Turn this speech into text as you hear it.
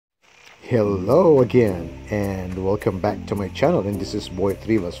Hello again and welcome back to my channel, and this is Boy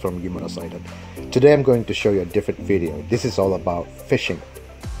Trivas from Gimaras Island. Today I'm going to show you a different video. This is all about fishing.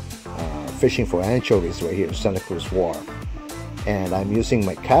 Fishing for anchovies right here in Santa Cruz Wharf. And I'm using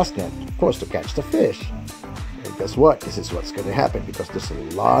my cast net, of course, to catch the fish. And guess what? This is what's going to happen because there's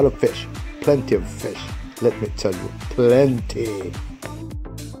a lot of fish. Plenty of fish. Let me tell you, plenty.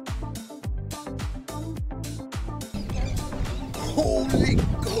 Holy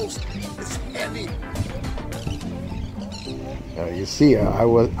Ghost, it's heavy. You see,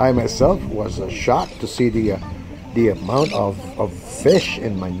 I myself was shocked to see the amount of fish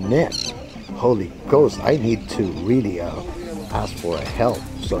in my net. Holy Ghost! I need to really ask for help.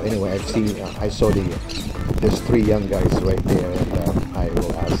 So anyway, I saw there's three young guys right there, and I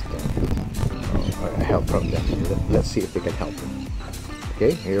will ask help from them. Let's see if they can help me.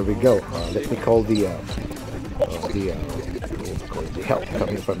 Okay, here we go. Let me call the help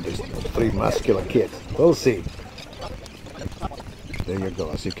coming from these three muscular kids. We'll see. There you go.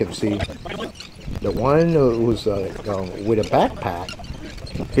 As you can see, the one who's with a backpack,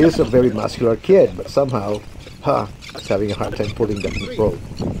 he's a very muscular kid, but somehow, he's having a hard time pulling that rope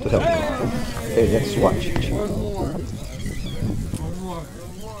to help him. Hey, let's watch.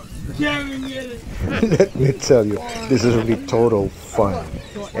 Let me tell you, this is really total fun,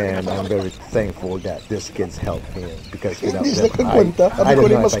 and I'm very thankful that this kids helped me, because without them, I don't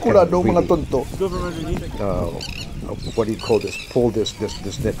know if I can really, what do you call this? Pull this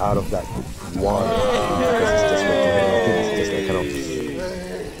net out of that water, because it's just like, I think it's just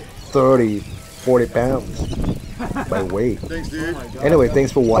like 30-40 pounds by weight. Thanks, dude. Anyway,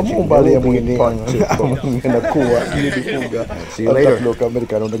 thanks for watching. There will be part 2. See you later.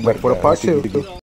 But for the part 2.